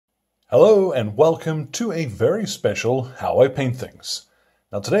Hello and welcome to a very special How I Paint Things.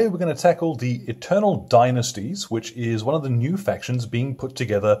 Now today we're going to tackle the Eternal Dynasties, which is one of the new factions being put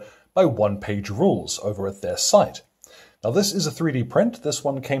together by OnePageRules over at their site. Now this is a 3D print. This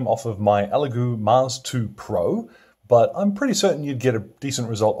one came off of my Elegoo Mars 2 Pro, but I'm pretty certain you'd get a decent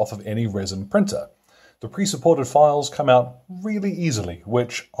result off of any resin printer. The pre-supported files come out really easily,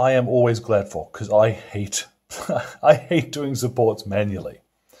 which I am always glad for, because I hate doing supports manually.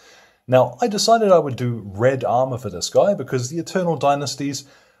 Now, I decided I would do red armor for this guy because the Eternal Dynasties,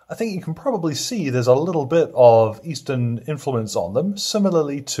 I think you can probably see there's a little bit of Eastern influence on them,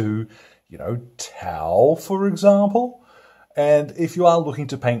 similarly to, Tau, for example. And if you are looking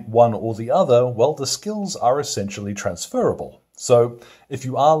to paint one or the other, well, the skills are essentially transferable. So if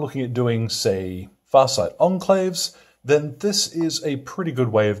you are looking at doing, say, Farsight Enclaves, then this is a pretty good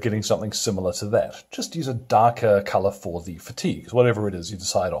way of getting something similar to that. Just use a darker color for the fatigues, whatever it is you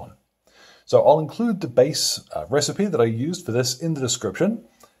decide on. So I'll include the base recipe that I used for this in the description.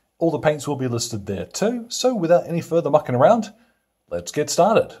 All the paints will be listed there too. So without any further mucking around, let's get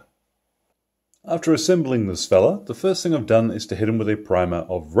started. After assembling this fella, the first thing I've done is to hit him with a primer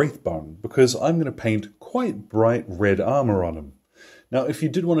of Wraithbone, because I'm going to paint quite bright red armor on him. Now if you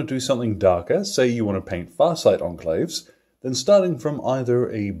did want to do something darker, say you want to paint Farsight Enclaves, then starting from either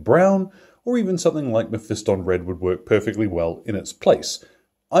a brown or even something like Mephiston Red would work perfectly well in its place.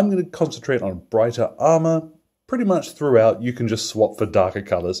 I'm going to concentrate on brighter armor. Pretty much throughout, you can just swap for darker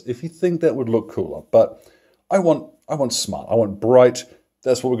colors if you think that would look cooler. But I want smart, I want bright,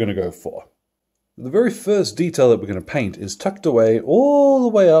 that's what we're going to go for. The very first detail that we're going to paint is tucked away all the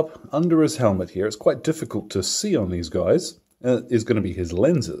way up under his helmet here. It's quite difficult to see on these guys. Is going to be his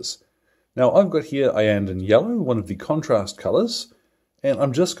lenses. Now I've got here Iyanden yellow, one of the contrast colors, and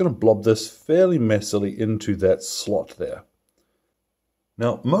I'm just going to blob this fairly messily into that slot there.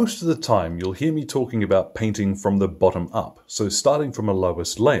 Now, most of the time you'll hear me talking about painting from the bottom up, so starting from a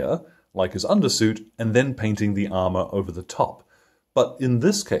lowest layer, like his undersuit, and then painting the armor over the top. But in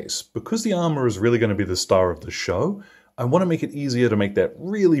this case, because the armor is really going to be the star of the show, I want to make it easier to make that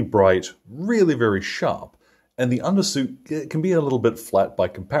really bright, really very sharp, and the undersuit can be a little bit flat by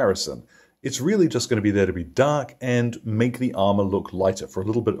comparison. It's really just going to be there to be dark and make the armor look lighter for a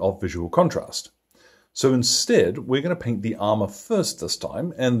little bit of visual contrast. So instead, we're going to paint the armor first this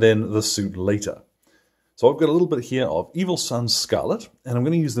time, and then the suit later. So I've got a little bit here of Evil Sunz Scarlet, and I'm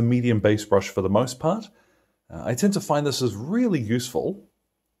going to use the medium base brush for the most part. I tend to find this is really useful.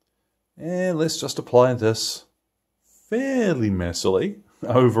 And let's just apply this fairly messily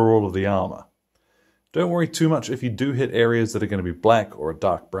over all of the armor. Don't worry too much if you do hit areas that are going to be black or a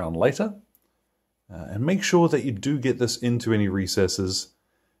dark brown later. And make sure that you do get this into any recesses.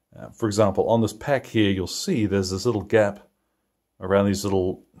 For example, on this pack here, you'll see there's this little gap around these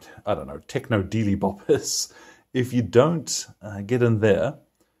little, techno dealy boppers. If you don't get in there,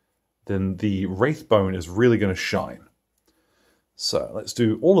 then the Wraithbone is really going to shine. So let's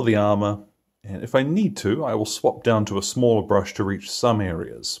do all of the armor, and if I need to, I will swap down to a smaller brush to reach some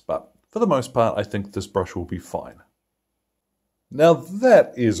areas, but for the most part, I think this brush will be fine. Now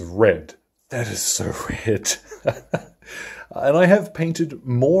that is red. That is so red. And I have painted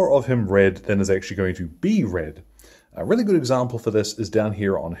more of him red than is actually going to be red. A really good example for this is down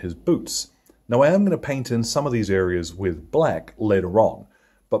here on his boots. Now I am going to paint in some of these areas with black later on,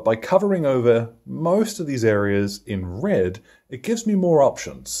 but by covering over most of these areas in red, it gives me more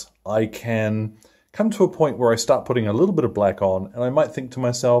options. I can come to a point where I start putting a little bit of black on, and I might think to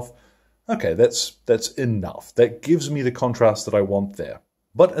myself, okay, that's enough. That gives me the contrast that I want there.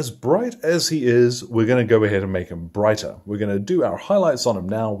 But as bright as he is, we're going to go ahead and make him brighter. We're going to do our highlights on him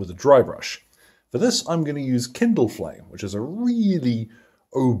now with a dry brush. For this, I'm going to use Kindleflame, which is a really,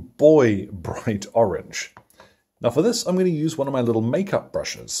 oh boy, bright orange. Now for this, I'm going to use one of my little makeup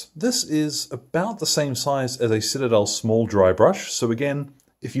brushes. This is about the same size as a Citadel small dry brush, so again,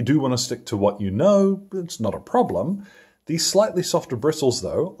 if you do want to stick to what you know, it's not a problem. These slightly softer bristles,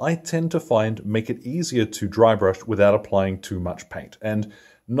 though, I tend to find make it easier to dry brush without applying too much paint. And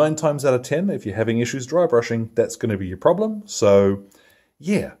 9 times out of 10, if you're having issues dry brushing, that's going to be your problem. So,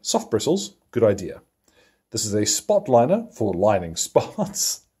 yeah, soft bristles, good idea. This is a spot liner for lining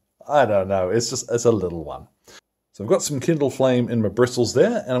spots. I don't know, it's a little one. So I've got some Kindleflame in my bristles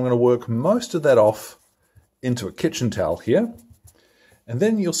there, and I'm going to work most of that off into a kitchen towel here. And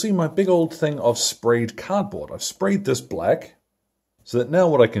then you'll see my big old thing of sprayed cardboard. I've sprayed this black so that now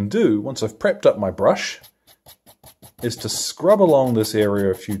what I can do, once I've prepped up my brush, is to scrub along this area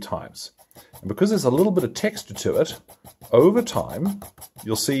a few times. And because there's a little bit of texture to it, over time,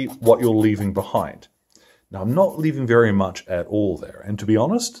 you'll see what you're leaving behind. Now, I'm not leaving very much at all there, and to be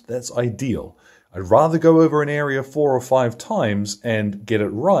honest, that's ideal. I'd rather go over an area 4 or 5 times and get it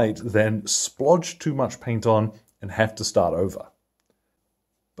right than splodge too much paint on and have to start over.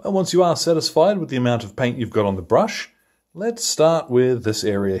 But once you are satisfied with the amount of paint you've got on the brush, let's start with this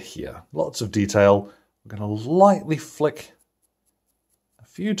area here. Lots of detail. We're going to lightly flick a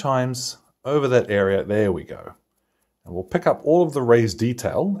few times over that area. There we go. And we'll pick up all of the raised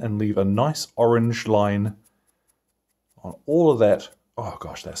detail and leave a nice orange line on all of that. Oh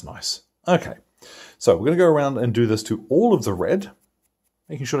gosh, that's nice. Okay, so we're going to go around and do this to all of the red,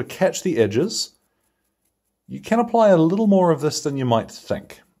 making sure to catch the edges. You can apply a little more of this than you might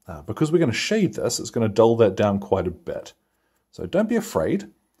think. Because we're going to shade this, it's going to dull that down quite a bit. So don't be afraid.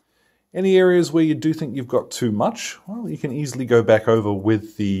 Any areas where you do think you've got too much, well, you can easily go back over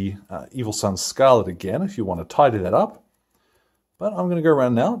with the Evil Sunz Scarlet again if you want to tidy that up. But I'm going to go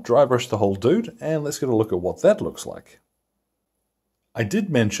around now, dry brush the whole dude, and let's get a look at what that looks like. I did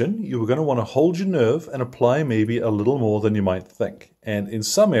mention you were going to want to hold your nerve and apply maybe a little more than you might think. And in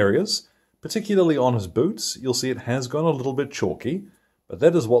some areas, particularly on his boots, you'll see it has gone a little bit chalky, but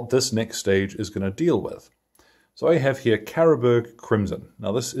that is what this next stage is going to deal with. So I have here Carroburg Crimson.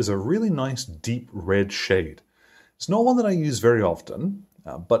 Now this is a really nice deep red shade. It's not one that I use very often,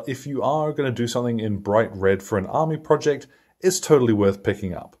 but if you are going to do something in bright red for an army project, it's totally worth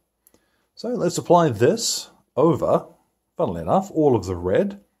picking up. So let's apply this over, funnily enough, all of the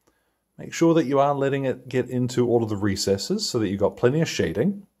red. Make sure that you are letting it get into all of the recesses so that you've got plenty of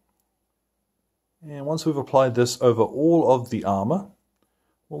shading. And once we've applied this over all of the armor,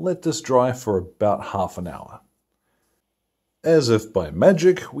 we'll let this dry for about half an hour. As if by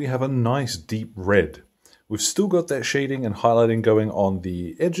magic, we have a nice deep red. We've still got that shading and highlighting going on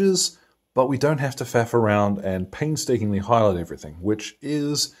the edges, but we don't have to faff around and painstakingly highlight everything, which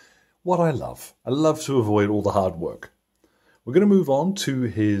is what I love. I love to avoid all the hard work. We're going to move on to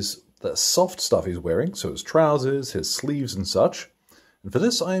the soft stuff he's wearing, so his trousers, his sleeves and such. And for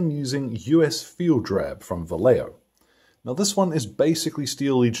this I am using US Field Drab from Vallejo. Now this one is basically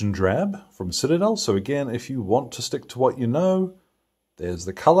Steel Legion Drab from Citadel, so again, if you want to stick to what you know, there's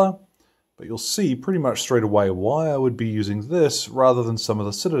the color. But you'll see pretty much straight away why I would be using this rather than some of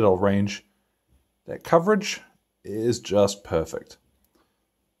the Citadel range. That coverage is just perfect.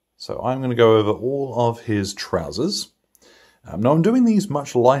 So I'm going to go over all of his trousers. Now I'm doing these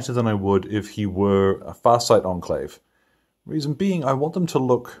much lighter than I would if he were a Farsight Enclave. Reason being, I want them to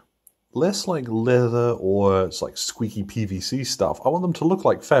look less like leather or it's like squeaky PVC stuff. I want them to look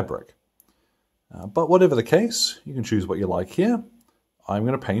like fabric. But whatever the case, you can choose what you like here. I'm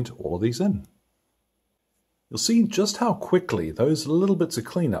going to paint all of these in. You'll see just how quickly those little bits of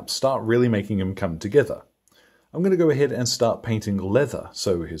cleanup start really making him come together. I'm going to go ahead and start painting leather,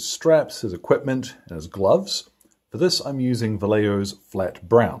 so his straps, his equipment, and his gloves. For this I'm using Vallejo's Flat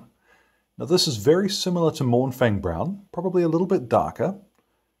Brown. Now this is very similar to Mournfang Brown, probably a little bit darker.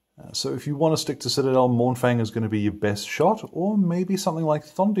 So if you want to stick to Citadel, Mournfang is going to be your best shot, or maybe something like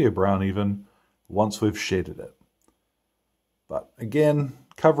Thondir Brown even, once we've shaded it. But again,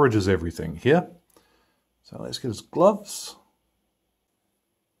 coverage is everything here. So let's get his gloves.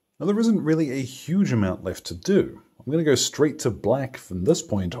 Now there isn't really a huge amount left to do. I'm going to go straight to black from this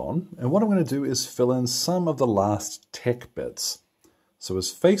point on, and what I'm going to do is fill in some of the last tech bits. So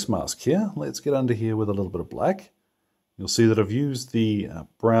his face mask here, let's get under here with a little bit of black. You'll see that I've used the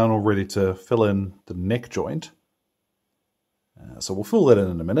brown already to fill in the neck joint. So we'll fill that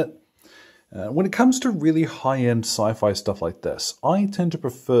in a minute. When it comes to really high-end sci-fi stuff like this, I tend to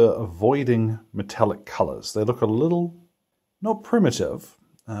prefer avoiding metallic colors. They look a little, not primitive,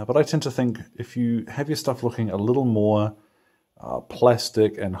 but I tend to think if you have your stuff looking a little more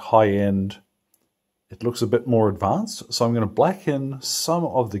plastic and high-end, it looks a bit more advanced. So I'm going to blacken some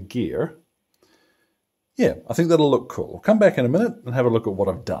of the gear. Yeah, I think that'll look cool. I'll come back in a minute and have a look at what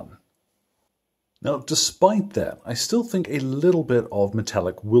I've done. Now, despite that, I still think a little bit of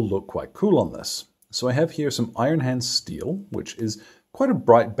metallic will look quite cool on this. So I have here some Iron Hand Steel, which is quite a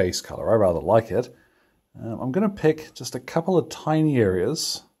bright base color. I rather like it. I'm going to pick just a couple of tiny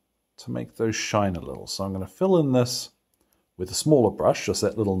areas to make those shine a little. So I'm going to fill in this with a smaller brush, just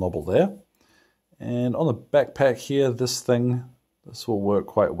that little knobble there. And on the backpack here, this will work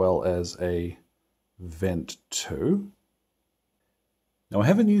quite well as a vent too. Now I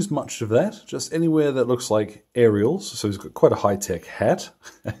haven't used much of that, just anywhere that looks like aerials, so he's got quite a high-tech hat.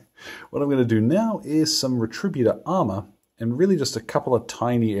 What I'm going to do now is some Retributor armor, and really just a couple of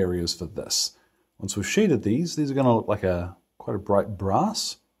tiny areas for this. Once we've shaded these are going to look like quite a bright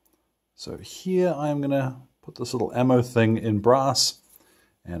brass. So here I'm going to put this little ammo thing in brass,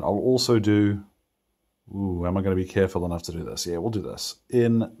 and I'll also do Ooh, am I going to be careful enough to do this? Yeah, we'll do this.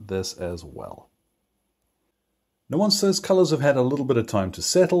 In this as well. Now once those colours have had a little bit of time to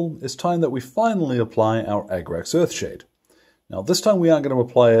settle, it's time that we finally apply our Agrax Earthshade. Now this time we aren't going to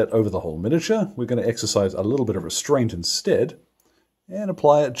apply it over the whole miniature, we're going to exercise a little bit of restraint instead, and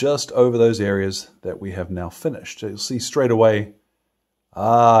apply it just over those areas that we have now finished. So you'll see straight away,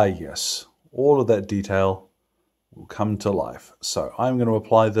 ah yes, all of that detail will come to life. So I'm going to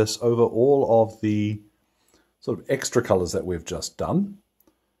apply this over all of the sort of extra colours that we've just done.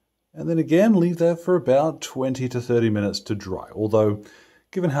 And then again, leave that for about 20 to 30 minutes to dry. Although,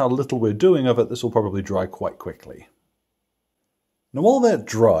 given how little we're doing of it, this will probably dry quite quickly. Now while that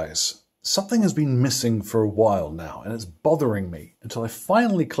dries, something has been missing for a while now, and it's bothering me until I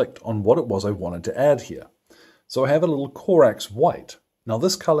finally clicked on what it was I wanted to add here. So I have a little Corax white. Now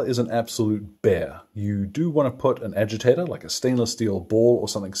this colour is an absolute bear. You do want to put an agitator, like a stainless steel ball or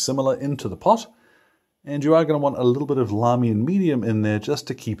something similar, into the pot, and you are going to want a little bit of Lahmian medium in there just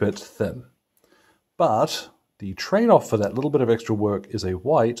to keep it thin. But the trade-off for that little bit of extra work is a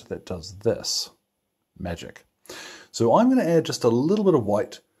white that does this. Magic. So I'm going to add just a little bit of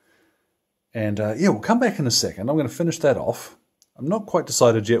white, and yeah, we'll come back in a second. I'm going to finish that off. I'm not quite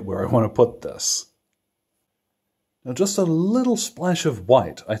decided yet where I want to put this. Now just a little splash of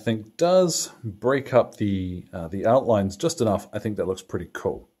white, I think, does break up the outlines just enough. I think that looks pretty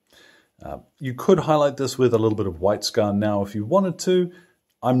cool. You could highlight this with a little bit of white scar now if you wanted to.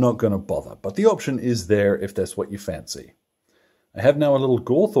 I'm not going to bother, but the option is there if that's what you fancy. I have now a little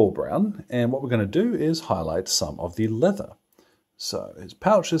Gorthor brown, and what we're going to do is highlight some of the leather. So his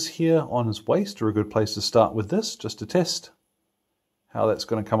pouches here on his waist are a good place to start with this, just to test how that's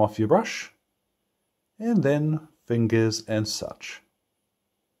going to come off your brush. And then fingers and such.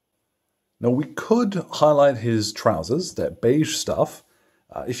 Now we could highlight his trousers, that beige stuff.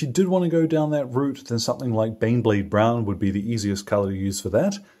 If you did want to go down that route, then something like Baneblade Brown would be the easiest colour to use for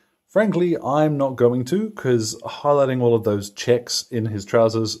that. Frankly, I'm not going to, because highlighting all of those checks in his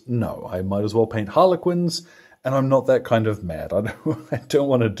trousers, no, I might as well paint Harlequins, and I'm not that kind of mad. I don't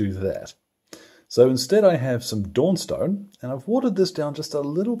want to do that. So instead I have some Dawnstone, and I've watered this down just a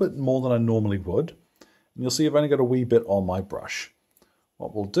little bit more than I normally would. And you'll see I've only got a wee bit on my brush.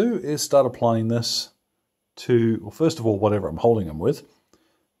 What we'll do is start applying this to, well, first of all, whatever I'm holding them with.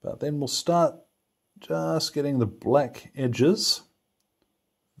 But then we'll start just getting the black edges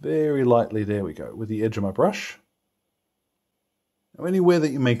very lightly, there we go, with the edge of my brush. Now anywhere that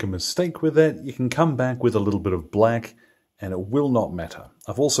you make a mistake with that, you can come back with a little bit of black and it will not matter.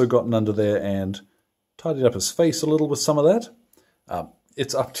 I've also gotten under there and tidied up his face a little with some of that.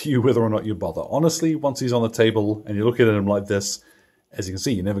 It's up to you whether or not you bother. Honestly, once he's on the table and you look at him like this, as you can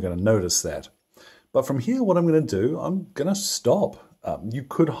see, you're never going to notice that. But from here, what I'm going to do, I'm going to stop. You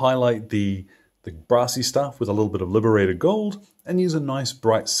could highlight the brassy stuff with a little bit of Liberated Gold and use a nice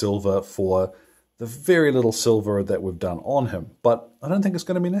bright silver for the very little silver that we've done on him, but I don't think it's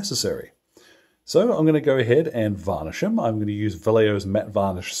going to be necessary. So I'm going to go ahead and varnish him. I'm going to use Vallejo's Matte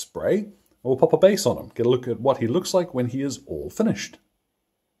Varnish Spray. We'll pop a base on him, get a look at what he looks like when he is all finished.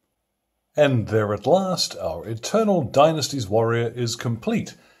 And there at last, our Eternal Dynasties warrior is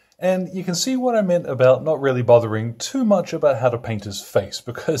complete. And you can see what I meant about not really bothering too much about how to paint his face,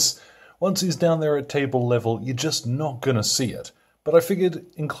 because once he's down there at table level, you're just not going to see it. But I figured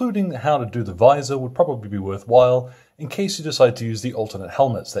including how to do the visor would probably be worthwhile in case you decide to use the alternate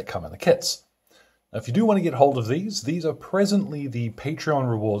helmets that come in the kits. Now, if you do want to get hold of these are presently the Patreon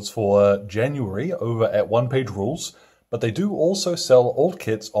rewards for January over at OnePageRules, but they do also sell old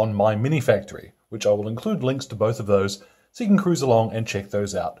kits on my mini factory, which I will include links to both of those so you can cruise along and check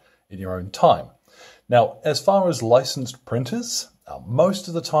those out in your own time. Now, as far as licensed printers, most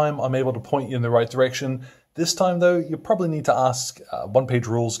of the time I'm able to point you in the right direction. This time, though, you probably need to ask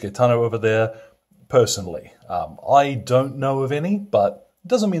OnePageRules, Gaetano over there, personally. I don't know of any, but it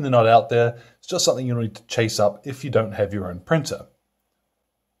doesn't mean they're not out there. It's just something you need to chase up if you don't have your own printer.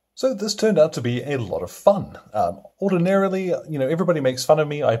 So this turned out to be a lot of fun. Ordinarily, everybody makes fun of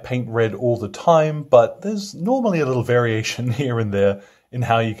me. I paint red all the time, but there's normally a little variation here and there in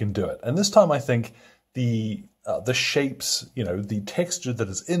how you can do it. And this time I think the shapes, the texture that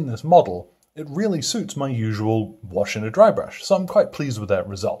is in this model, it really suits my usual wash and a dry brush. So I'm quite pleased with that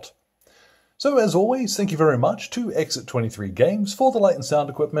result. So as always, thank you very much to Exit 23 Games for the light and sound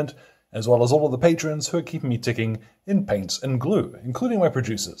equipment, as well as all of the patrons who are keeping me ticking in paints and glue, including my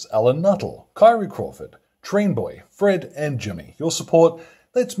producers, Alan Nuttall, Kyrie Crawford, Trainboy, Fred, and Jimmy. Your support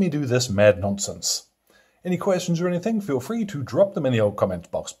lets me do this mad nonsense. Any questions or anything, feel free to drop them in the old comment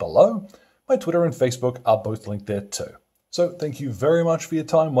box below. My Twitter and Facebook are both linked there too. So thank you very much for your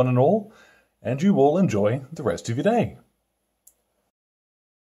time, one and all, and you all enjoy the rest of your day.